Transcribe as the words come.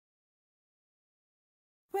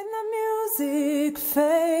When the music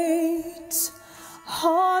fades,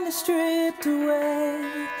 all is stripped away,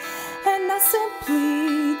 and I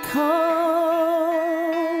simply come,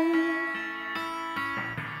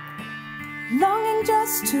 longing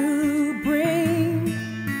just to bring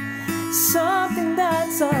something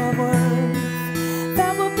that's of worth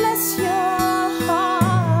that will bless your heart.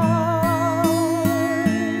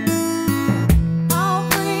 I'll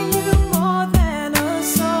bring you more than a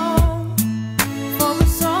song, for a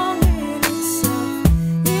song in itself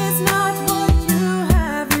is not what you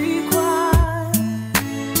have required.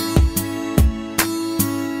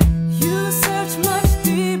 You search much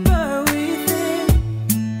deeper within,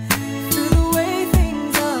 through the way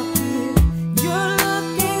things appear. You're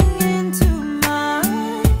looking into my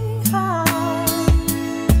heart.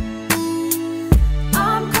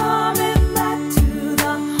 I'm coming back to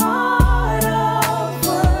the heart of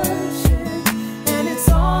worship, and it's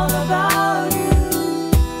all about you,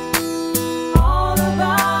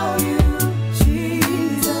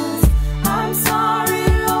 Jesus. I'm sorry,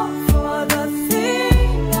 Lord, for the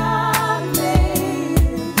thing I made,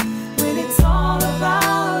 when it's all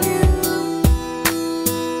about you,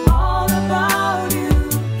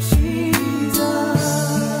 Jesus.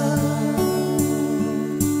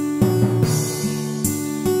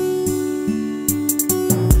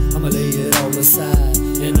 I'ma lay it all aside,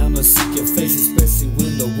 and I'ma seek your face, especially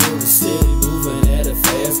when the world is steady moving at a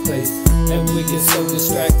fast pace, and we get so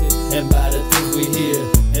distracted, and by the things we hear,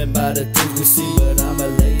 and by the things we see. But I'ma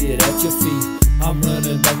lay it at your feet, I'm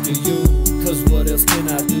running back to you, cause what else can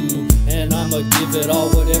I do? And I'ma give it all,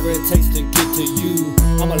 whatever it takes to get to you.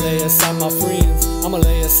 I'ma lay aside my friends, I'ma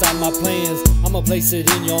lay aside my plans, I'ma place it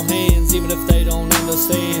in your hands, even if they don't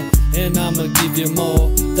understand. And I'ma give you more,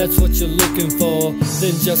 that's what you're looking for,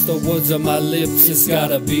 than just the words of my lips. It's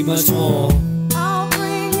gotta be much more. I'll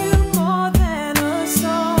bring you more than a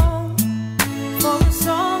song, for a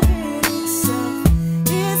song in itself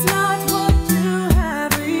is not what you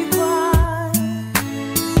have required.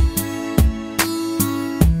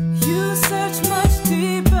 You search much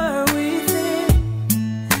deeper within,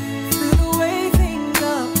 through the way things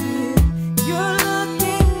appear. You're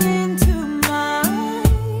looking into my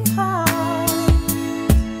heart.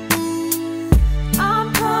 I'm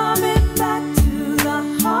coming back to the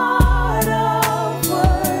heart of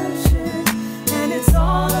worship, and it's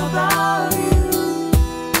all about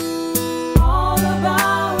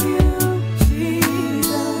you,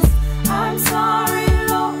 Jesus. I'm sorry,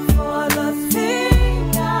 Lord, for the thing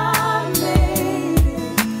I made,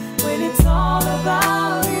 when it's all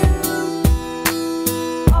about you,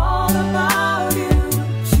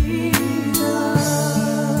 Jesus.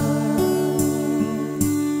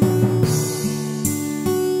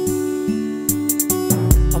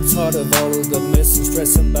 I'm tired of all of the mess and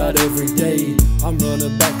stressing about every day. I'm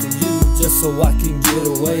running back to you just so I can get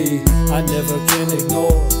away. I never can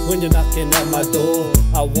ignore when you're knocking at my door.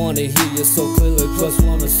 I wanna hear you so clearly, plus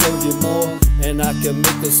wanna serve you more. And I can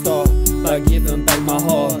make a start by giving back my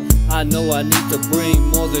heart. I know I need to bring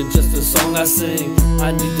more than just a song I sing.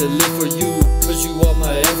 I need to live for you, cause you are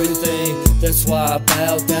my everything. That's why I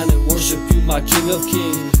bow down and worship you, my King of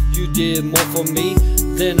Kings. You did more for me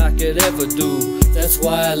than I could ever do. That's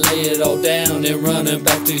why I lay it all down and running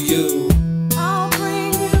back to you. I'll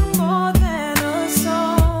bring you more than a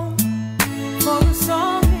song, for a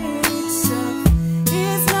song in itself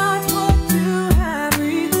is not what you have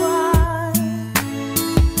required.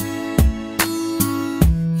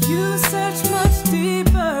 You search much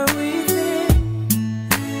deeper within,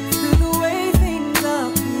 through the way things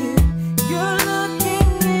appear. You're looking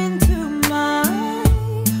into my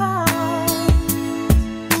heart.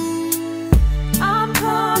 I'm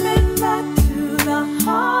coming back to the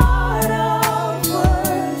heart of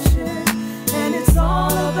worship, and it's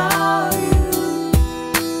all about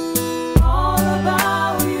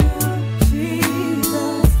you,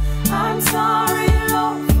 Jesus. I'm sorry,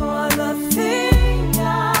 Lord, for the thing I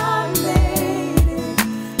made,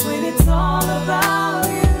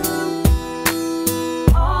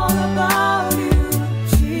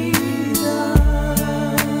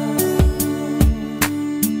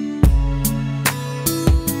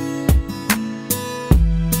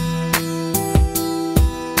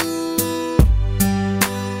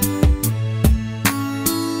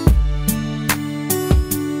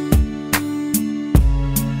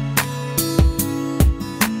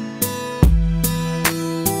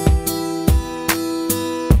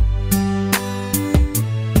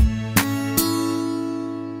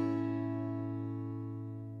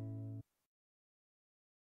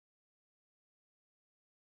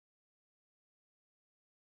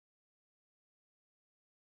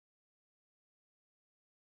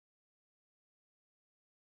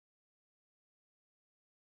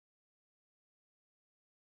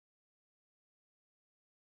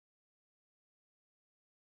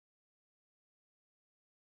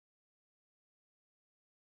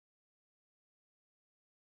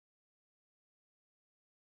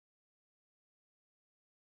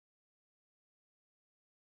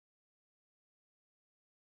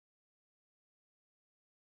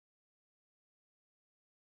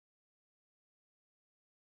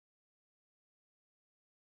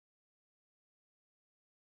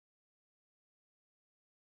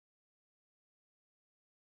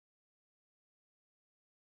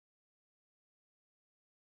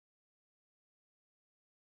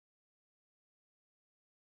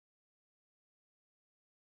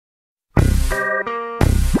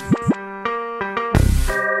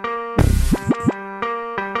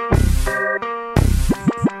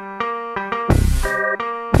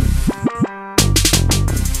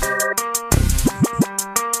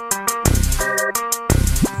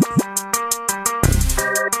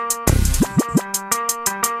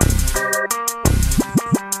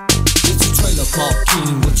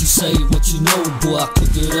 What you say, what you know, boy, I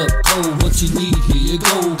cook it up cold. What you need, here you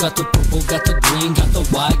go. Got the purple, got the green, got the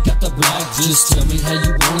white, got the black. Just tell me how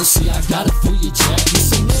you wanna see, I got it for you, Jack.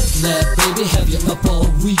 It's a meth lab, baby, have you up all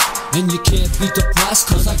week. And you can't beat the price,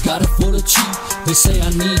 cause I got it for the cheap. They say I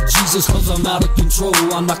need Jesus, cause I'm out of control.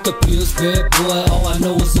 I'm like the pills, bad boy, all I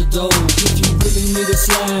know is the dough. If you really need a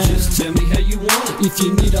slime, just tell me how you want it. If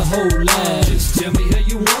you need a whole lab, just tell me how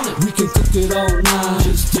you want it. We can cook it all night,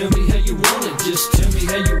 just tell me how you want it. Just tell me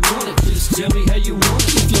how you want it. Just tell me how you want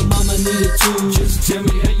it. If your mama need it too, just tell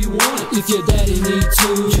me how you want it. If your daddy need to,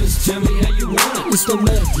 just tell me how you want it. It's the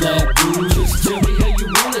meth lab, boo. Just tell me how you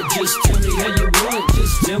want it. Just tell me how you want it.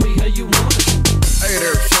 Just tell me how you want it. Hey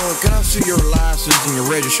there, son. Can I see your license and your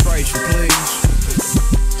registration, please?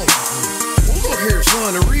 Well, look here,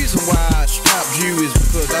 son. The reason why I stopped you is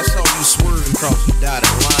because I saw you swerving across the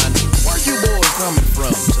dotted line. Where you boys coming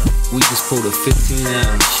from, son? We just pulled a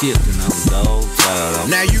 15-ounce shift and I'm dog tired of.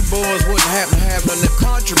 Now you boys wouldn't happen to have none of the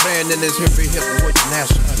contraband in this here vehicle, would you, now,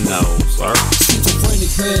 son? No, sir. Schizophrenic,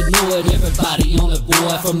 paranoid, everybody on it,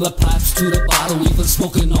 boy. From the pipes to the bottle, even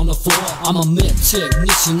smoking on the floor. I'm a meth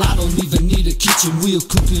technician, I don't even need a kitchen. We'll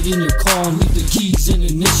cook it in your car and leave the keys in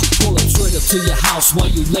ignition. Pull it straight up to your house while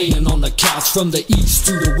you're laying on the couch. From the east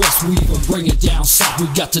to the west, we even bring it down south. We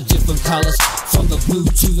got the different colors, from the blue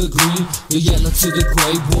to the green, the yellow to the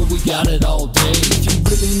gray, boy, we got it all day. If you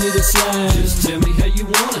really need a slime, just tell me how you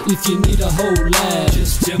want it. If you need a whole lab,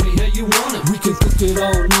 just tell me how you want it. We can cook it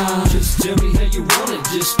all night, just tell me how you want it.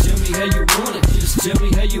 Just tell me how you want it. Just tell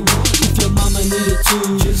me how you want it. If your mama need it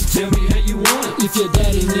too, just tell me how you want it. If your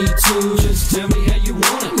daddy need to, just tell me how you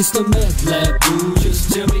want it. It's the meth lab, boo.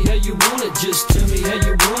 Just tell me how you want it. Just tell me how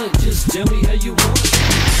you want it. Just tell me how you want it.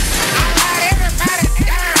 Alright, everybody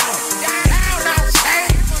down on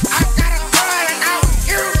stage. I've got a gun and I was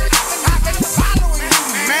using it. I've been following you,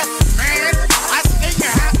 meth man. I see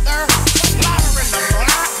you out there slaughtering the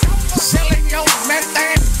block, selling your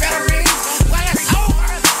methamphetamine. Well, it's over.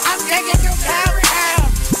 I'm taking you downtown.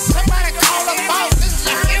 Somebody call the boss. This is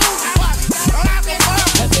a huge bus. Lock them up.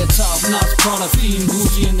 Had that top-notch product feeding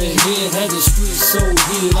Gucci in the head. Had the streets so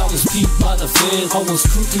heated, I was peeped by the feds. I was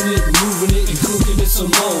cooking it, moving it, and cooking it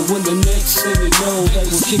some more. When the next thing you know, they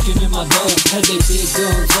was kicking in my door. Had they big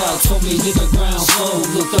guns out, told me hit the ground slow.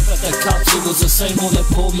 Looked up at the cops, it was the same one that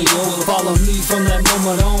pulled me over. Followed me from that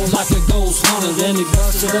moment on like a ghost hunter. Then he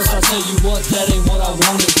busted us, I tell you what, that ain't what I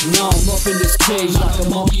wanted. Now I'm up in this cage like a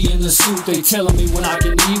monkey in the suit. They telling me when I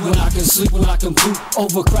can eat, when I can sleep, when I can poop.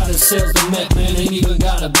 Overcrowded cells, the meth man ain't even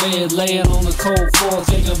got a bed. Laying on the cold floor,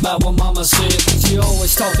 thinking about what mama said. She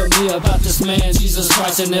always talked to me about this man, Jesus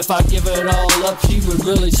Christ, and if I give it all up, he would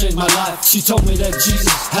really change my life. She told me that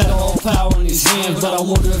Jesus had all power in his hands, but I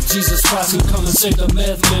wonder if Jesus Christ could come and save the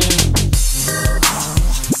meth man.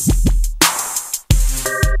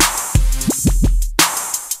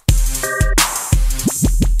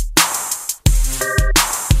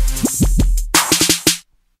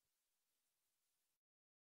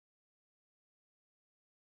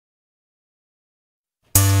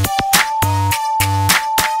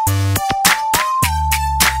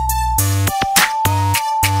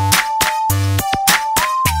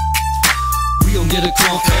 Get a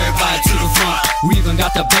crump, everybody to the front. We even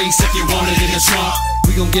got the bass if you want it in the trunk.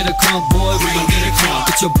 We gon' get a crump, boy, we gon' get a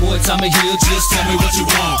crump. It's your boy Tommy Hill, just tell me what you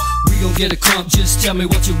want. We gon' get a crump, just tell me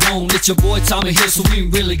what you want. It's your boy Tommy Hill, so we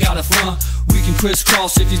ain't really got a front. We can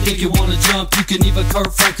crisscross if you think you wanna jump. You can even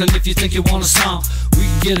Kurt Franklin if you think you wanna stomp. We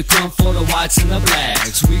can get a crump for the whites and the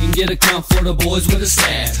blacks. We can get a crump for the boys with a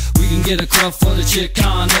staff. We can get a crump for the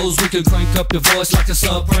Chicanos. We can crank up your voice like a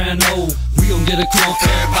soprano. We gon' get a crump,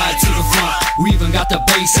 everybody to the front. We even got the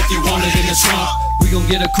bass if you want it in the trunk. We gon'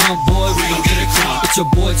 get a crump, boy, we gon' get a crump. It's your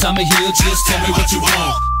boy Tommy Hill, just tell me what you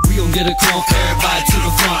want. We gon' get a crump, everybody to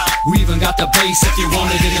the front. We even got the bass if you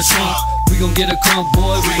want it in the trunk. We gon' get a crump,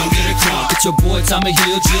 boy, we gon' get a crump. It's your boy Tommy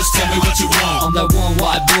Hill, just tell me what you want. I'm that one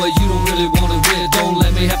white boy you don't really wanna with. Don't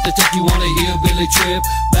let me have to take you on a hillbilly trip.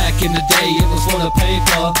 Back in the day it was for the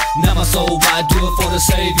paper. Now my soul I do it for the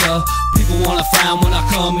Savior. People wanna frown when I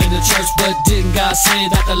come into church, but didn't God say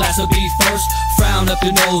that the last will be first? Frown up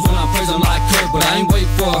your nose when I praise him like Kurt, but I ain't wait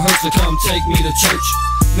for a hearse to come take me to church.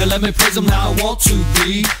 Now let me praise him how I want to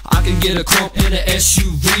be. I can get a crump in an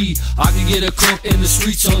SUV. I can get a crump in the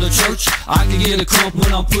streets or the church. I can get a crump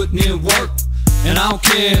when I'm putting in work. And I don't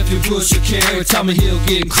care if you push or carry. Tommy Hill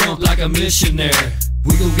getting crump like a missionary.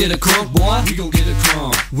 We gon' get a crump, boy. We gon' get a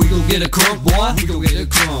crump. We gon' get a crump, boy. We gon' get a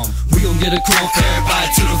crump. We gon' get a crump, everybody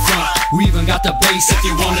to the front. We even got the bass if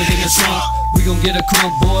you want it in the trunk. We gon' get a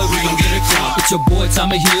crump, boy. We gon' get a crump. It's your boy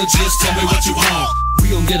Tommy Hill, just tell me what you want. We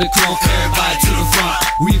gon' get a crump, everybody to the front.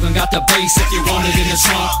 We even got the bass if you want it in the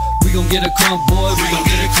trunk. We gon' get a crump, boy. We gon'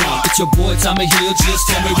 get a crump. It's your boy Tommy Hill, just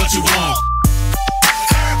tell me what you want.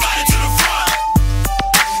 Everybody to the front.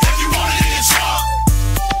 If you want it in the trunk.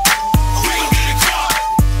 We gon' get a crump.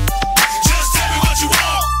 Just tell me what you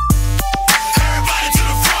want. Everybody to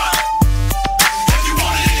the front. If you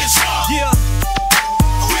want it in the trunk. Yeah.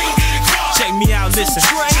 We gon' get a crump. Check me out, listen.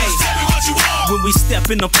 Just tell me what you want. When we step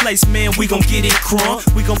in the place, man, we gon' get it crunk.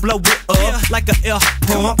 We gon' blow it up like a air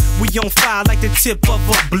pump. We on fire like the tip of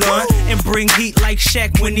a blunt, and bring heat like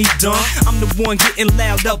Shaq when he done. I'm the one getting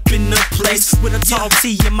loud up in the place, with a tall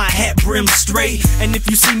tee and my hat brim straight. And if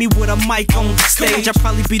you see me with a mic on stage, I'll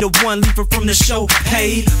probably be the one leaving from the show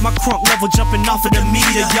paid. My crunk level jumping off of the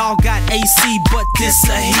meter. Y'all got AC, but this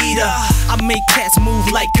a heater. I make cats move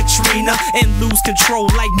like Katrina and lose control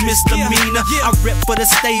like misdemeanor. I rep for the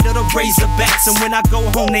state of the Razorbacks, and when I go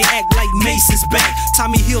home they act like Mace is back.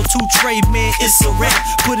 Tommy Hill 2 trade, man, it's a rap.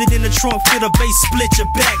 Put it in the trunk, feel the bass, split your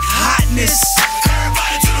back. Hotness.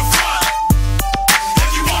 Everybody to the front.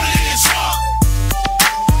 If you want it in the trunk.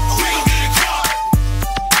 We gon' get a crump.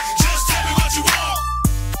 Just tell me what you want.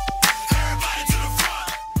 Everybody to the front.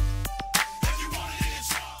 If you want it in the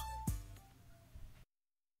trunk.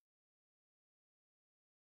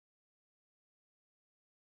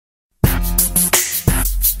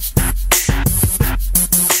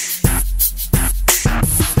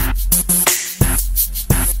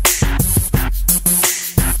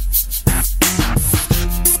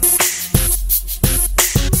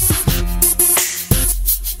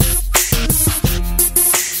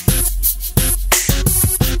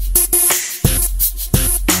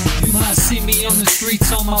 See me on the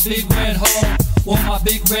streets on my big red hoe, or my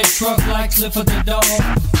big red truck like Clifford the dog,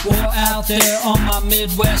 or out there on my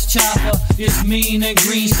Midwest chopper. It's mean and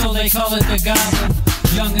green, so they call it the Goblin.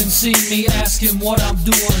 Youngins see me asking what I'm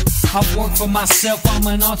doing. I work for myself, I'm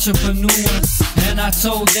an entrepreneur, and I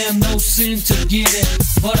told them no sin to get it,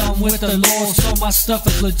 but I'm with the Lord, so my stuff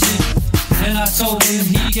is legit. And I told him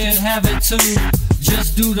he can have it too.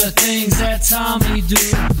 Just do the things that Tommy do.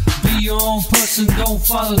 Be your own person, don't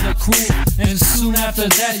follow the crew. And soon after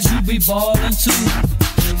that you be ballin' too.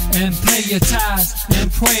 And pay your tithes and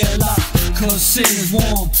pray a lot, cause sin is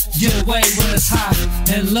warm, get away when it's hot.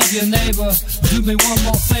 And love your neighbor, do me one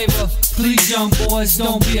more favor. Please young boys,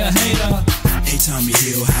 don't be a hater. Hey Tommy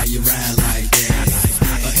Hill, how you ride like that?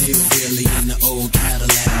 A hillbilly in the old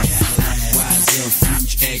Cadillac. Wise up,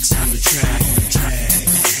 huge X on the track.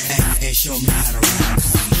 Hey, show me how to ride.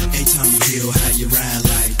 Hey Tommy Hill, how you ride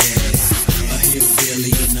like that? A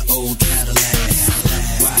hillbilly in the old Cadillac.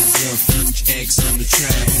 Wise up, huge X on the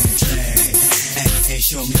track. Hey,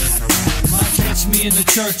 show me how to ride. Might catch me in the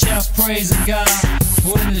church house praising God,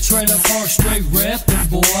 or in the trailer park straight reppin',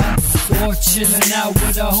 boy, or chillin' out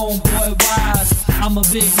with a homeboy Wise. I'm a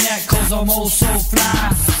big nat cause I'm oh so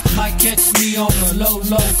fly. Might catch me on a low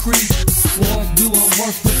creek, or doing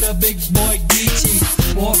work with the big boy Geechee,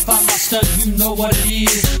 or find my stuff, you know what it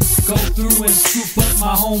is. Go through and scoop up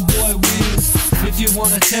my homeboy Wiz. If you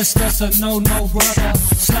wanna test us, a no brother,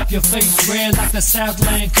 slap your face red like the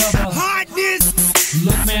Southland cover. Hotness.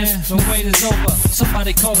 Look man, the wait is over.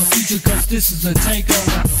 Somebody call the future cause this is a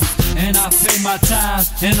takeover. And I pay my tithes,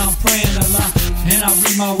 and I'm praying a lot, and I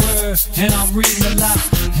read my word, and I'm reading a lot,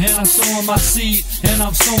 and I'm sowing my seed, and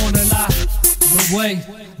I'm sowing a lot. But wait,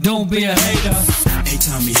 don't be a hater. Hey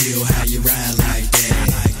Tommy Hill, how you ride like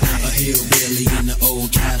that? A hillbilly in the old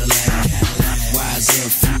Cadillac. Wise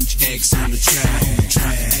up, huge X on the track.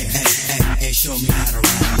 Hey, show me how to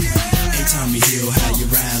ride. Hey Tommy Hill, how you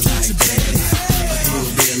ride like that? A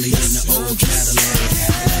hillbilly in the old Cadillac.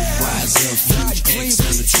 Wise up, huge X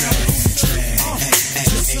on the track.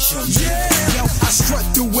 Hey, show me how to ride. Yo, I strut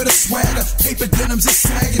through with a swagger, paper denims are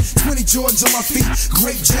sagging, 20 Jordans on my feet,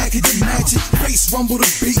 great jacket to match it. Bass rumble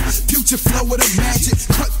the beat, future flow with a magic.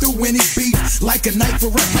 Cut through any beat like a knife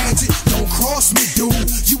or a hatchet. Don't cross me, dude,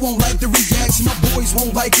 you won't like the reaction. My boys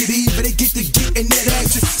won't like it either, they get to get in that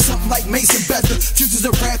action. Something like Mason Better, Future's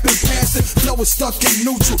a rapping pastor. Flow is stuck in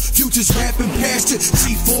neutral, Future's rapping pasture.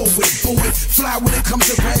 G4 with boy, fly when it comes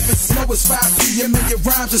to rapping. Flow is 5 p.m. and your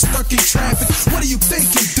rhymes are stuck in traffic. What are you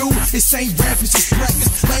thinking, dude? This ain't rap, it's just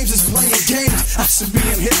practice. Lames is playing games, I should be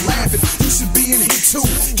in here laughing. You should be in here too,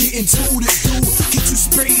 getting to the dude. Get you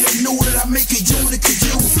sprayed and know that I make a unit to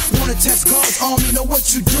you. Wanna test God's army, know what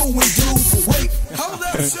you doing, dude. But wait, hold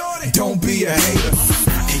up, shorty. Don't be a hater.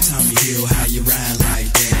 Hey, Tommy Hill, how you ride like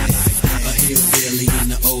that? A hillbilly in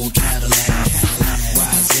the old Cadillac.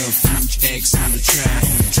 Wise up, Fuge X on the track.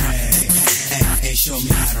 Hey, show me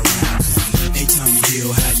how to ride. Hey, Tommy Hill,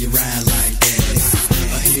 how you ride like that?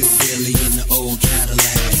 A hillbilly in the old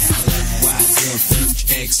Cadillac. Wise up, Fuge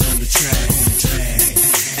X on the track.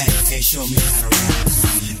 Hey, show me how to ride.